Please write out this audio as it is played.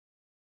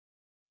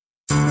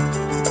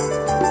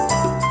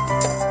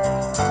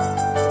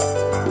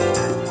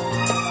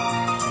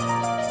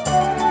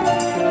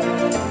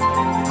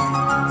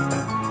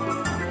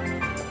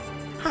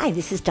Hi,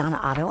 this is Donna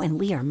Otto, and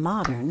we are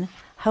Modern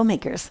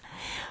Homemakers.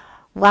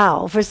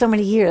 Wow, for so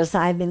many years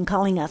I've been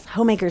calling us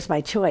Homemakers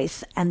by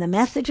Choice, and the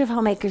message of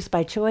Homemakers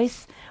by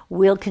Choice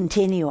will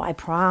continue, I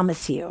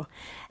promise you.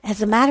 As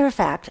a matter of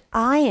fact,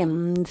 I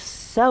am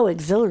so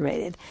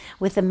exhilarated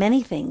with the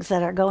many things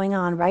that are going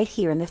on right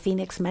here in the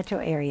Phoenix metro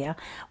area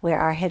where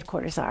our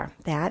headquarters are.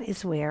 That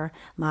is where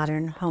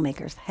Modern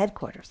Homemakers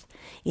headquarters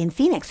in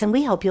Phoenix, and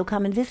we hope you'll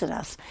come and visit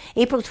us.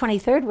 April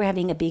 23rd, we're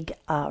having a big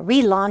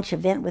relaunch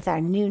event with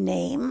our new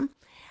name,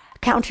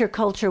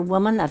 Counterculture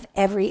Woman of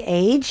Every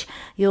Age.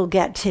 You'll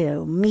get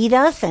to meet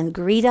us and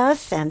greet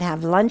us and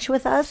have lunch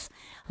with us.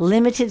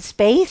 Limited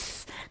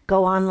space.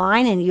 Go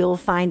online and you'll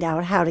find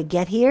out how to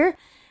get here.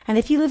 And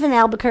if you live in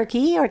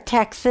Albuquerque or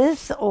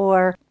Texas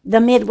or the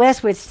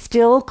Midwest where it's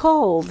still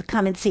cold,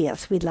 come and see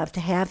us. We'd love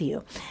to have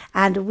you.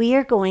 And we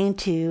are going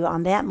to,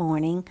 on that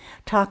morning,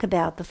 talk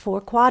about the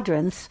 4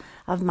 quadrants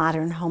of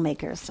modern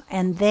homemakers.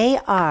 And they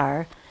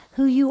are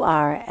who you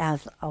are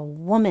as a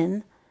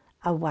woman,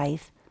 a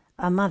wife,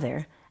 a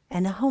mother,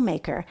 and a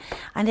homemaker.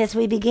 And as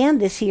we began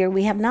this year,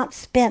 we have not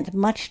spent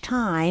much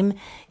time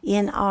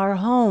in our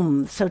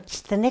homes. So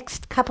the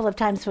next couple of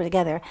times we're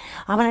together,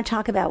 I'm going to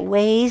talk about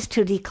ways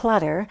to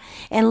declutter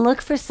and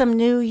look for some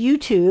new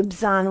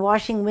YouTubes on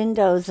washing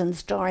windows and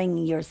storing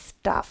your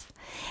stuff.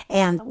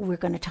 And we're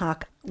going to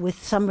talk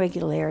with some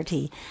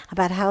regularity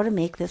about how to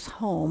make this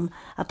home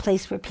a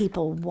place where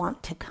people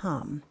want to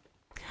come.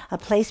 A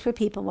place where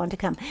people want to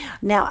come.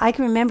 Now, I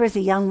can remember as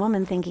a young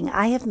woman thinking,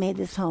 I have made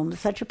this home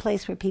such a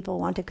place where people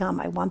want to come.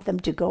 I want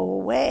them to go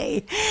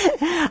away.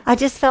 I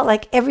just felt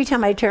like every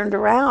time I turned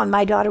around,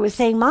 my daughter was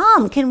saying,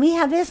 Mom, can we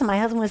have this? And my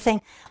husband was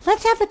saying,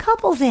 let's have the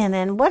couples in.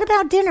 And what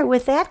about dinner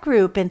with that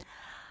group? And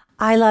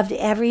I loved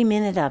every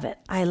minute of it.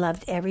 I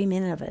loved every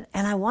minute of it.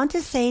 And I want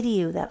to say to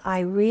you that I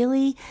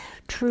really,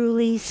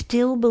 truly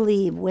still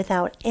believe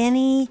without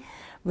any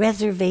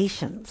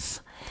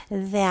reservations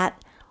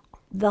that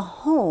the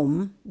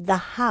home, the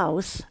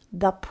house,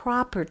 the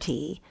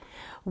property,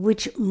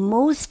 which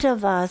most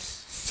of us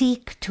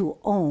seek to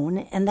own,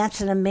 and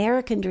that's an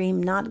American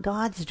dream, not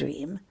God's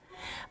dream.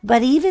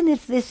 But even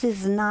if this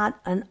is not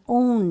an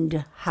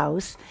owned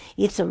house,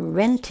 it's a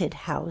rented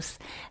house,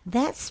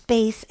 that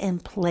space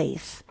and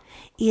place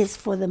is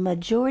for the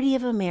majority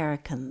of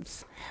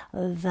Americans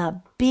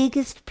the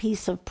biggest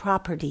piece of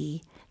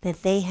property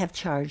that they have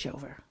charge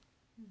over.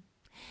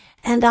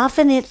 And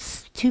often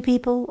it's 2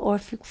 people or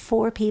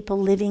 4 people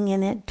living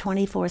in it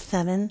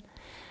 24/7.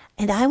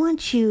 And I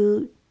want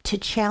you to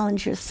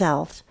challenge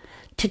yourself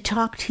to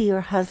talk to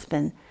your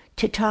husband,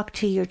 to talk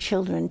to your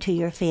children, to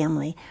your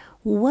family.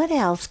 What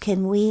else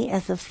can we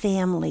as a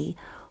family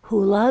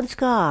who loves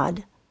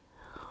God,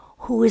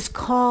 who is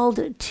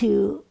called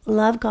to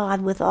love God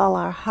with all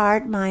our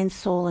heart, mind,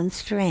 soul, and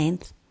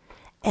strength,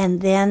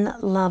 and then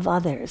love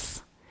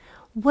others?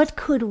 What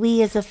could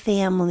we as a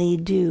family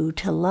do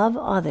to love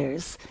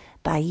others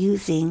by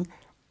using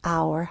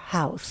our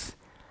house,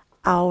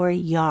 our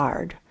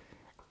yard,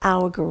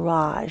 our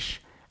garage,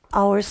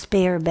 our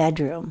spare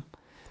bedroom,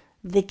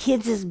 the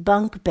kids'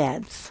 bunk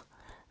beds,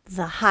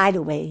 the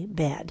hideaway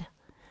bed,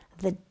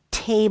 the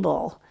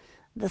table,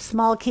 the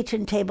small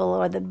kitchen table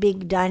or the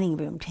big dining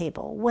room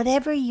table,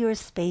 whatever your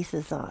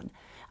spaces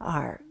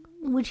are.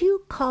 Would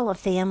you call a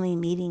family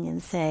meeting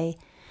and say,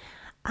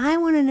 I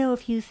want to know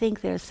if you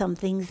think there are some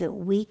things that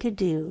we could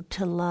do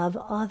to love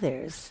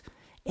others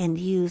and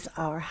use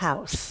our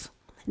house.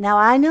 Now,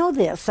 I know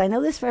this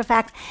for a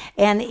fact,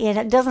 and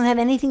it doesn't have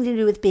anything to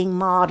do with being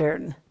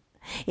modern.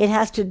 It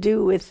has to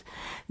do with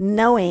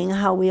knowing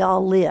how we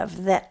all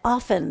live, that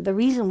often the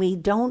reason we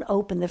don't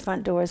open the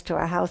front doors to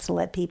our house to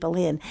let people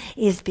in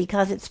is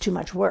because it's too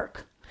much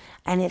work.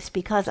 And it's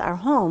because our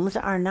homes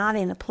are not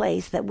in a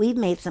place that we've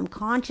made some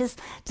conscious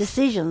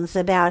decisions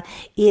about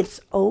it's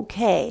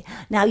okay.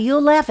 Now,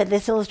 you'll laugh at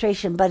this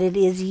illustration, but it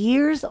is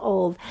years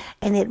old,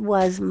 and it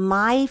was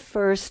my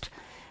first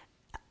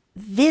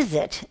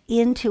visit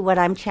into what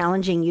I'm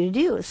challenging you to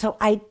do. So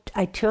I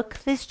took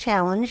this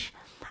challenge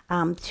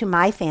to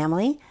my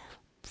family,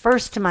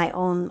 first to my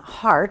own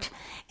heart,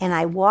 and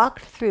I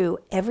walked through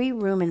every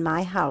room in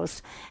my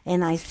house,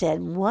 and I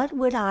said, what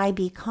would I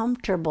be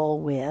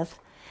comfortable with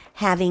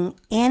having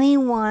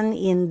anyone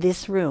in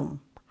this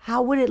room?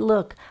 How would it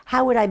look?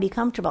 How would I be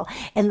comfortable?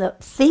 And the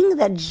thing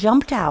that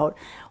jumped out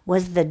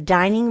was the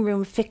dining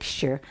room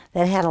fixture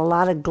that had a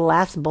lot of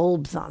glass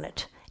bulbs on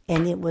it.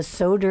 And it was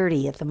so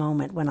dirty at the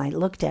moment when I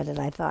looked at it,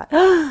 I thought,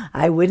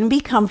 I wouldn't be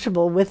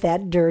comfortable with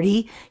that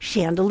dirty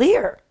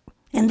chandelier.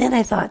 And then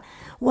I thought,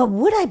 what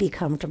would I be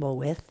comfortable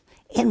with?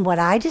 And what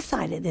I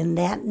decided in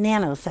that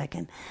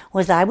nanosecond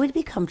was I would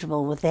be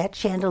comfortable with that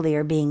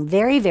chandelier being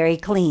very, very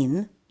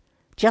clean,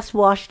 just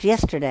washed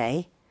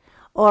yesterday,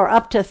 or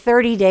up to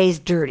 30 days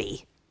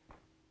dirty.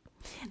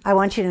 I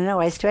want you to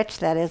know I stretched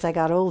that as I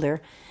got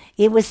older.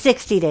 It was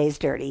 60 days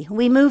dirty.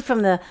 We moved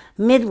from the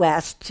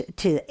Midwest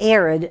to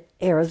arid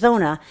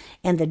Arizona,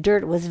 and the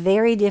dirt was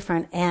very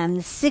different.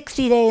 And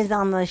 60 days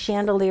on the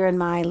chandelier in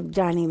my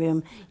dining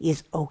room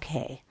is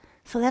okay.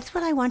 So that's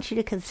what I want you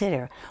to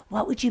consider.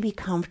 What would you be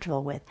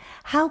comfortable with?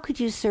 How could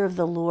you serve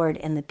the Lord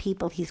and the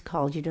people He's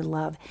called you to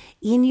love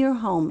in your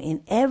home,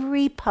 in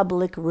every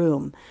public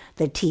room?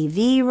 The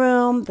TV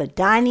room, the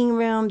dining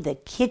room, the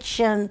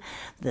kitchen,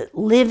 the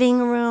living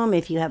room,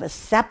 if you have a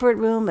separate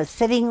room, a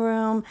sitting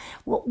room,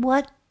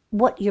 what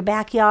your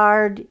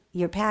backyard,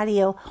 your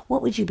patio,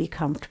 what would you be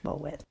comfortable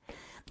with?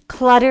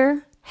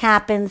 Clutter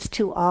happens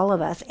to all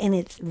of us, and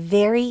it's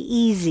very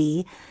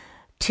easy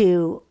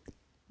to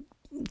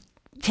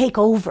take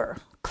over.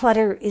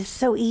 Clutter is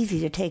so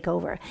easy to take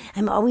over.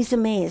 I'm always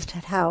amazed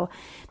at how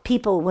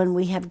people, when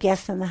we have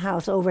guests in the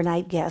house,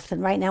 overnight guests,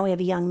 and right now we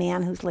have a young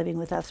man who's living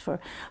with us for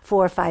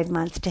 4 or 5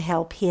 months to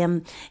help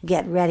him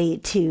get ready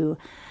to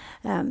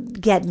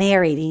get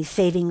married. He's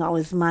saving all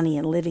his money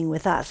and living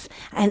with us.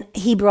 And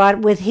he brought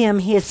with him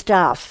his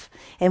stuff.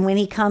 And when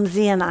he comes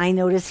in, I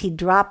notice he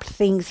dropped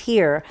things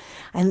here.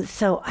 And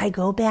so I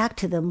go back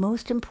to the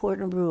most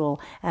important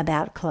rule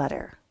about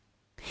clutter.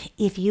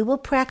 If you will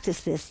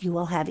practice this, you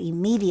will have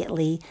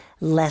immediately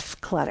less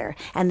clutter.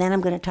 And then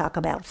I'm going to talk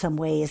about some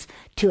ways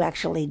to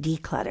actually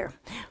declutter.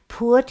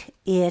 Put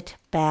it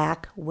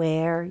back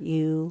where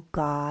you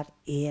got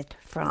it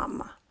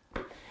from.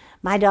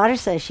 My daughter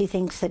says she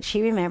thinks that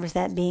she remembers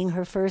that being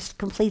her first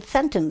complete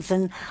sentence,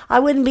 and I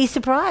wouldn't be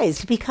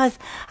surprised because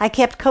I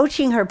kept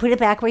coaching her, put it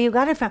back where you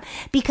got it from,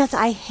 because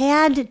I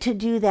had to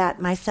do that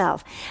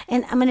myself.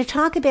 And I'm going to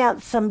talk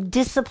about some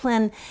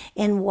discipline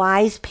in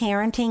wise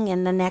parenting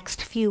in the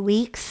next few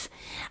weeks,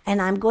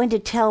 and I'm going to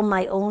tell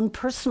my own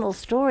personal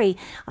story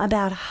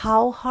about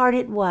how hard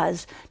it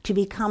was to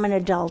become an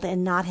adult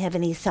and not have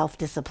any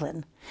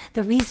self-discipline.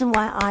 The reason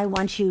why I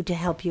want you to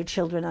help your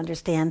children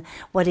understand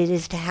what it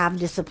is to have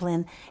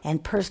discipline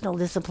and personal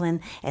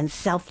discipline and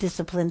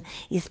self-discipline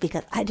is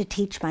because I had to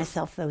teach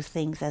myself those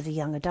things as a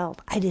young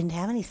adult. I didn't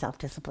have any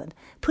self-discipline.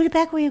 Put it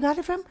back where you got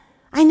it from?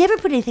 I never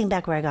put anything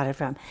back where I got it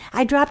from.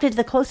 I dropped it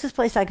the closest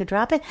place I could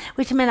drop it,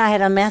 which meant I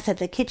had a mess at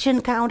the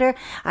kitchen counter.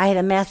 I had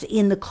a mess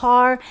in the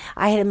car.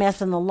 I had a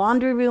mess in the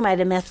laundry room. I had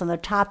a mess on the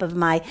top of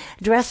my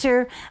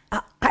dresser.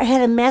 I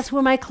had a mess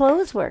where my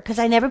clothes were because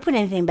I never put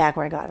anything back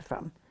where I got it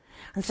from.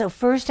 And so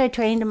first I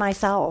trained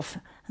myself,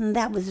 and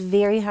that was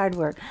very hard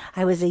work.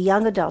 I was a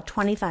young adult,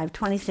 25,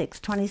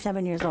 26,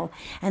 27 years old,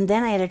 and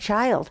then I had a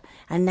child,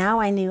 and now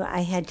I knew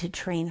I had to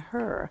train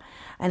her.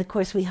 And of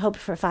course we hoped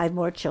for 5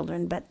 more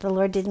children, but the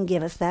Lord didn't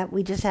give us that.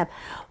 We just have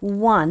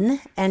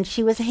one, and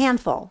she was a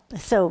handful.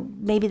 So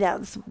maybe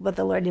that's what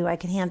the Lord knew I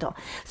could handle.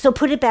 So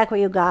put it back where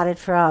you got it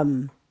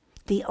from.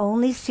 The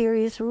only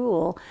serious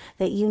rule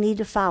that you need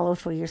to follow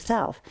for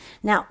yourself.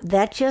 Now,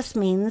 that just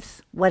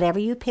means whatever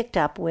you picked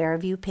up,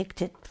 wherever you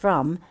picked it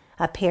from,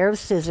 a pair of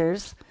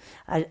scissors,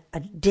 a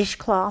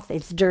dishcloth,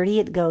 it's dirty,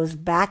 it goes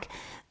back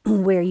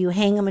where you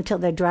hang them until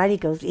they're dried, it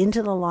goes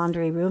into the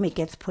laundry room, it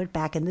gets put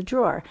back in the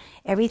drawer.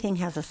 Everything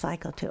has a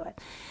cycle to it.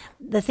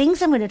 The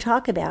things I'm going to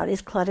talk about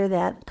is clutter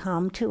that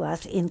come to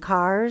us in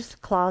cars,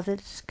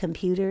 closets,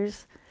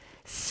 computers,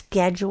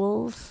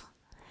 schedules,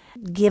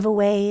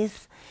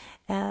 giveaways.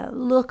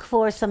 Look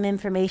for some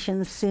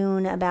information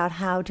soon about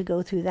how to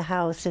go through the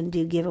house and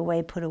do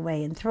giveaway, put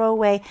away, and throw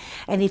away.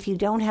 And if you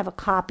don't have a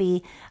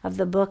copy of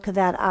the book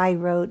that I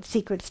wrote,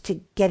 Secrets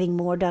to Getting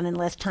More Done in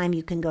Less Time,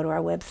 you can go to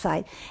our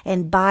website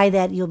and buy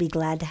that. You'll be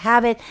glad to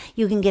have it.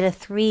 You can get a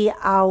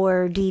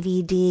 3-hour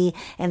DVD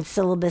and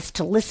syllabus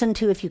to listen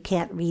to if you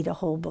can't read a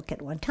whole book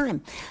at one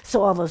time.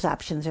 So all those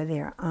options are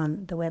there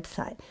on the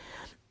website.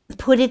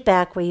 Put it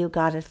back where you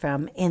got it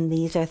from, and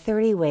these are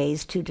 30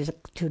 ways to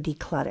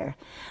declutter.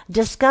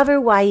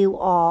 Discover why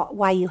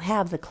you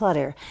have the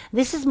clutter.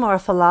 This is more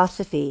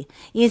philosophy.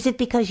 Is it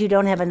because you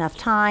don't have enough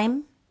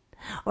time,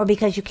 or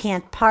because you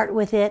can't part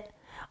with it,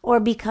 or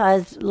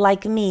because,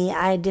 like me,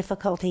 I had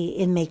difficulty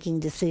in making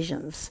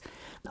decisions?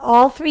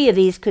 All 3 of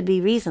these could be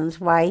reasons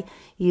why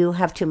you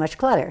have too much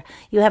clutter.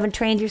 You haven't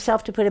trained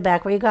yourself to put it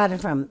back where you got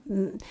it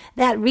from.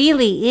 That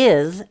really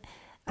is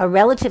a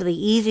relatively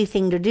easy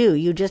thing to do.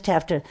 You just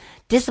have to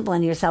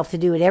discipline yourself to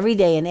do it every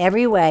day in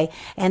every way,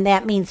 and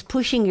that means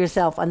pushing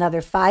yourself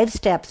another 5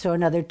 steps or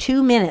another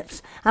 2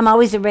 minutes. I'm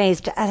always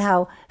amazed at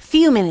how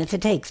few minutes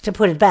it takes to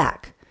put it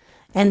back,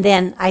 and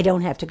then I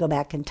don't have to go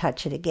back and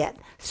touch it again.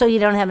 So you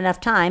don't have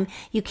enough time.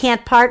 You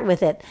can't part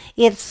with it.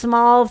 It's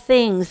small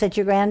things that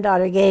your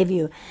granddaughter gave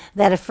you,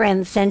 that a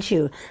friend sent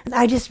you.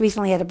 I just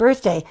recently had a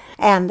birthday,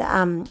 and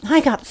I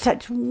got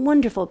such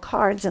wonderful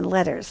cards and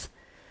letters.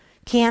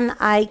 Can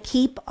I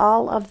keep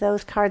all of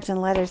those cards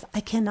and letters?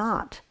 I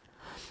cannot.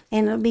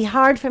 And it would be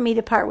hard for me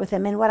to part with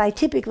them. And what I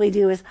typically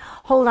do is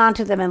hold on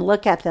to them and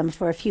look at them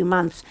for a few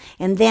months,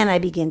 and then I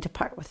begin to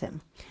part with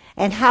them.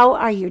 And how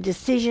are your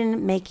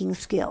decision-making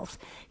skills?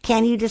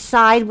 Can you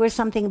decide where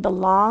something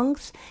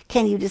belongs?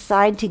 Can you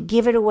decide to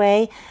give it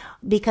away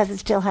because it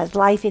still has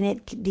life in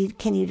it?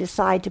 Can you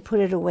decide to put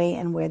it away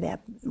and where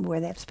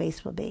that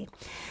space will be?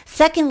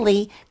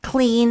 Secondly,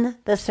 clean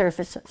the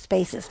surface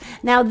spaces.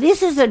 Now,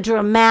 this is a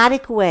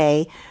dramatic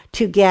way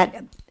to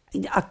get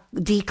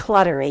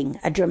decluttering,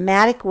 a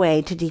dramatic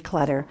way to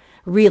declutter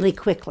really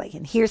quickly.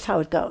 And here's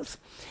how it goes.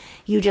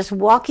 You just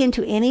walk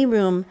into any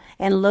room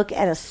and look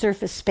at a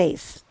surface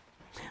space.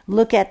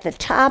 Look at the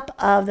top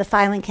of the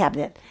filing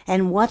cabinet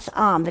and what's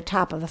on the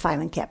top of the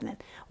filing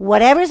cabinet.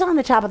 Whatever's on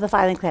the top of the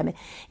filing cabinet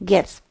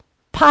gets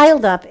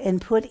piled up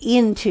and put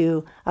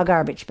into a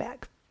garbage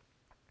bag.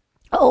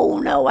 Oh,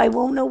 no, I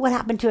won't know what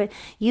happened to it.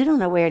 You don't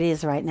know where it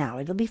is right now.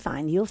 It'll be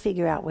fine. You'll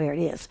figure out where it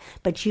is.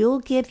 But you'll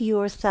give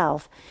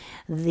yourself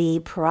the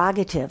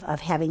prerogative of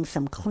having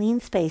some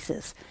clean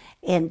spaces.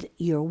 And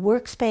your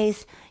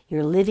workspace,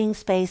 your living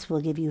space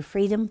will give you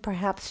freedom,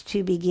 perhaps,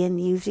 to begin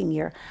using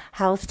your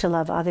house to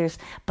love others.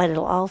 But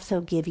it'll also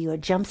give you a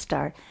jump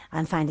start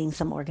on finding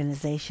some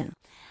organization.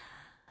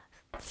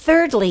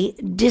 Thirdly,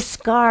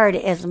 discard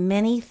as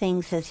many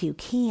things as you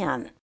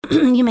can.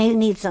 You may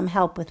need some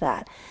help with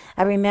that.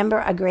 I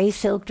remember a gray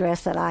silk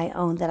dress that I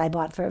owned that I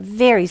bought for a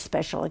very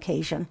special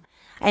occasion.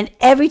 And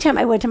every time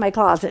I went to my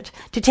closet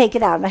to take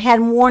it out, and I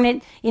hadn't worn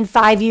it in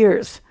 5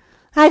 years,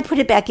 I put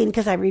it back in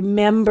because I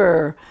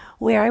remember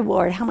where I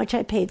wore it, how much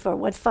I paid for it,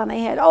 what fun I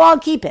had. Oh, I'll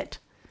keep it.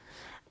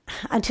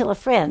 Until a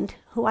friend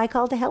who I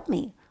called to help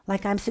me,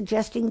 like I'm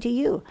suggesting to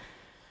you,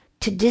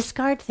 to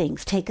discard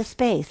things, take a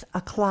space,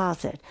 a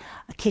closet,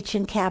 a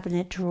kitchen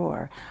cabinet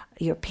drawer,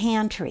 your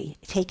pantry,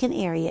 take an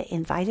area,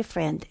 invite a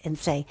friend and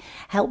say,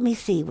 help me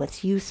see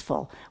what's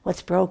useful,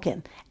 what's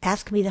broken.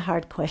 Ask me the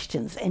hard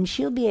questions. And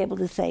she'll be able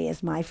to say,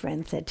 as my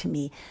friend said to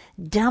me,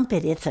 dump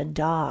it, it's a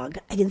dog.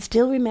 I can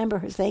still remember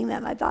her saying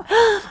that. And I thought,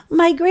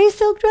 my gray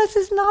silk dress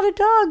is not a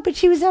dog. But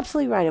she was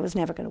absolutely right. I was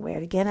never going to wear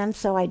it again. And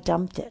so I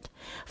dumped it.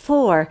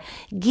 4,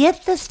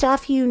 get the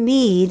stuff you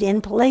need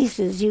in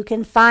places you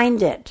can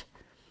find it.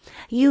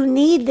 You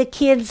need the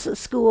kids'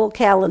 school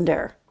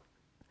calendar.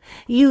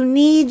 You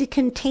need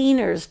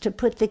containers to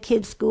put the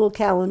kids' school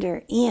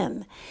calendar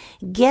in.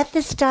 Get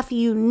the stuff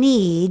you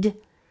need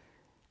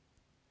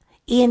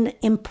in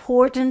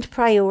important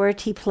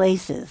priority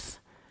places.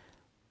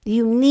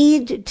 You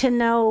need to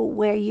know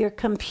where your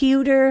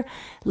computer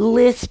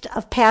list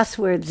of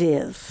passwords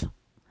is.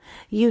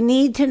 You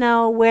need to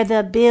know where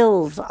the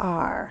bills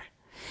are.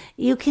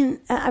 You can,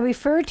 I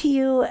refer to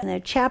you in a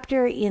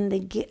chapter in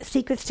the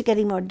Secrets to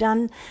Getting More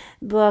Done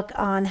book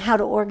on how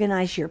to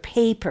organize your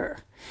paper.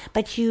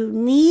 But you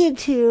need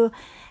to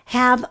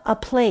have a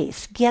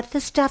place. Get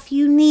the stuff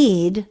you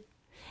need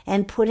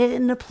and put it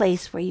in a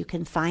place where you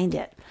can find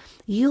it.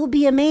 You'll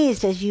be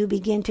amazed as you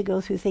begin to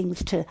go through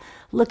things to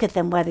look at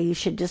them, whether you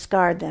should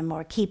discard them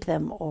or keep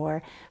them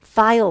or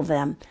file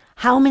them.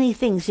 How many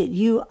things that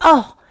you,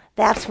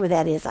 that's where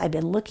that is. I've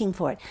been looking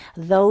for it.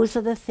 Those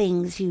are the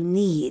things you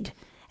need.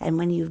 And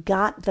when you've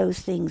got those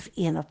things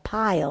in a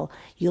pile,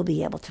 you'll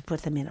be able to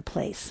put them in a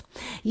place.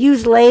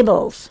 Use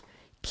labels.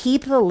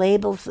 Keep the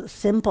labels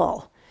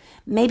simple.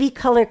 Maybe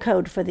color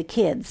code for the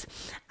kids.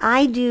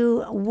 I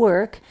do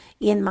work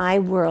in my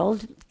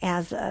world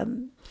as a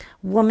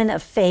woman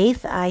of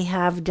faith. I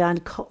have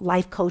done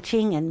life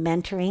coaching and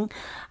mentoring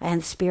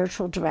and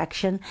spiritual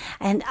direction.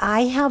 And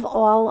I have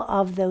all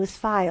of those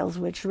files,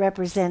 which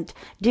represent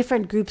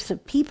different groups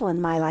of people in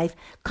my life,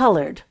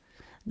 colored.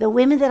 The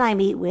women that I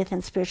meet with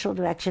in spiritual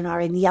direction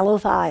are in yellow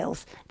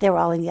files. They're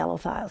all in yellow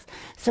files.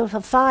 So if a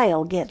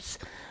file gets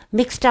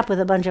mixed up with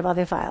a bunch of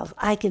other files,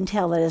 I can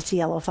tell that it's a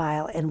yellow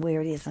file and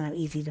where it is, and I'm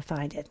easy to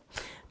find it.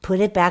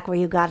 Put it back where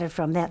you got it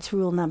from. That's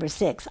rule number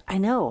 6. I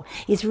know.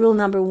 It's rule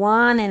number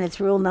 1 and it's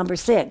rule number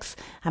 6.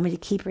 I'm going to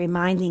keep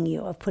reminding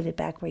you of put it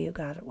back where you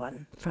got it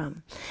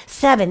from.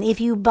 7,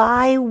 if you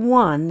buy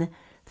one,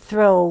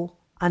 throw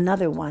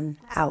another one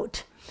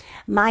out.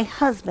 My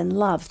husband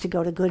loves to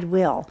go to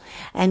Goodwill,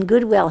 and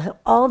Goodwill have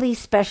all these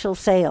special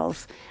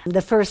sales.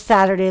 The first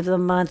Saturday of the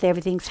month,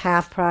 everything's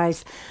half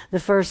price. The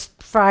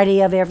first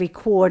Friday of every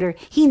quarter.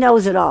 He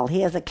knows it all.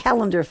 He has a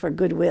calendar for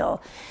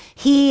Goodwill.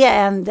 He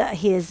and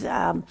his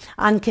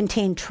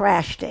uncontained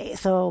trash day.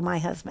 So my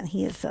husband,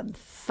 he is a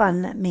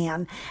fun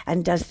man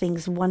and does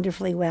things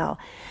wonderfully well.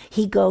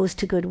 He goes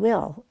to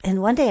Goodwill.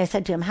 And one day I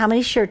said to him, how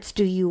many shirts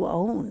do you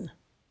own?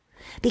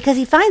 Because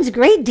he finds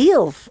great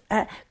deals,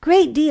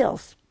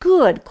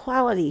 good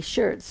quality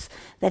shirts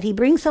that he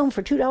brings home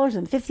for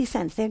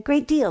 $2.50. They're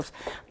great deals.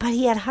 But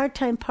he had a hard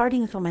time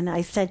parting with them. And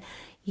I said,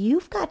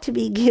 you've got to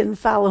begin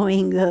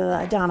following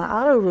the Donna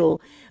Otto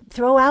rule.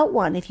 Throw out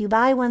one. If you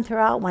buy one,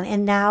 throw out one.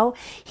 And now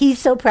he's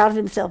so proud of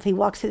himself. He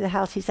walks through the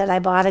house. He said, I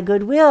bought a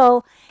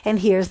Goodwill, and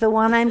here's the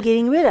one I'm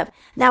getting rid of.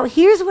 Now,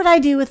 here's what I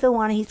do with the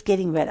one he's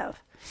getting rid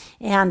of.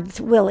 And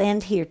we'll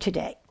end here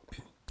today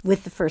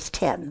with the first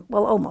 10.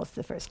 Well, almost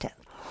the first 10.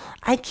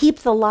 I keep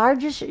the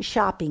largest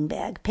shopping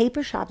bag,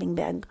 paper shopping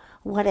bag,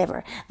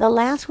 whatever. The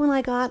last one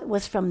I got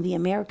was from the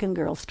American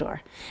Girl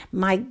store.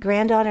 My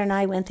granddaughter and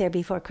I went there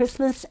before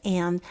Christmas,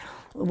 and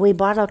we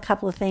bought a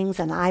couple of things,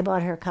 and I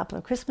bought her a couple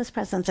of Christmas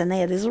presents, and they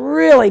had this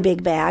really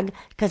big bag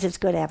because it's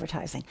good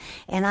advertising.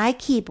 And I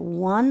keep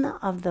one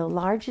of the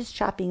largest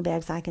shopping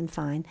bags I can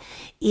find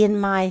in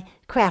my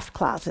craft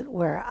closet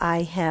where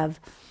I have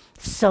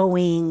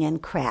sewing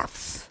and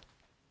crafts.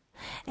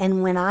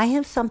 And when I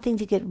have something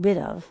to get rid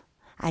of,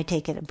 I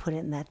take it and put it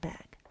in that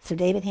bag. So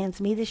David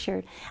hands me the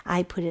shirt.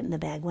 I put it in the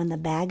bag. When the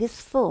bag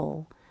is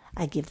full,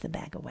 I give the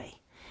bag away.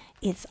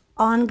 It's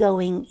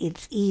ongoing,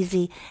 it's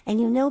easy,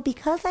 and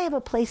because I have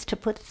a place to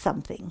put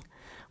something.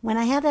 When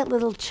I have that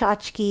little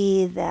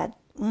tchotchke that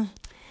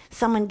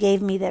someone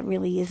gave me that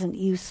really isn't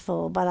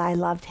useful, but I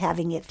loved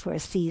having it for a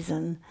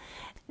season,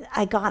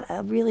 I got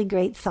a really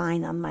great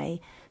sign on my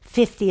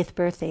 50th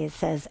birthday. It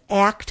says,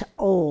 "Act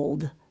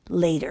old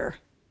later."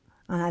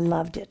 And I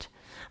loved it.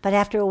 But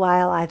after a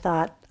while, I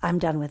thought, I'm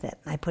done with it.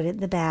 I put it in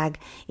the bag.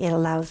 It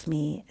allows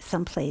me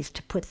some place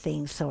to put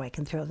things so I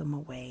can throw them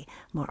away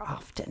more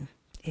often.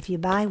 If you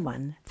buy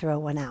one, throw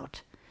one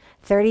out.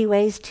 30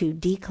 ways to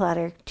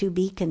declutter, to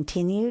be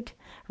continued.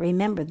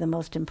 Remember the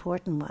most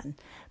important one.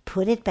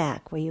 Put it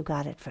back where you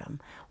got it from.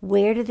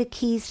 Where do the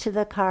keys to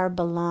the car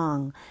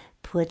belong?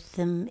 Put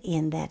them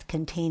in that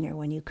container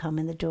when you come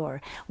in the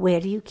door.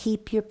 Where do you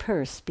keep your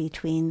purse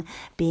between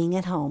being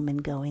at home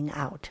and going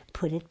out?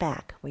 Put it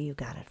back where you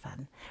got it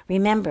from.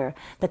 Remember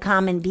the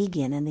common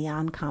begin and the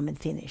uncommon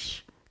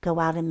finish. Go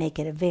out and make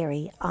it a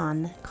very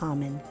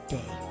uncommon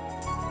day.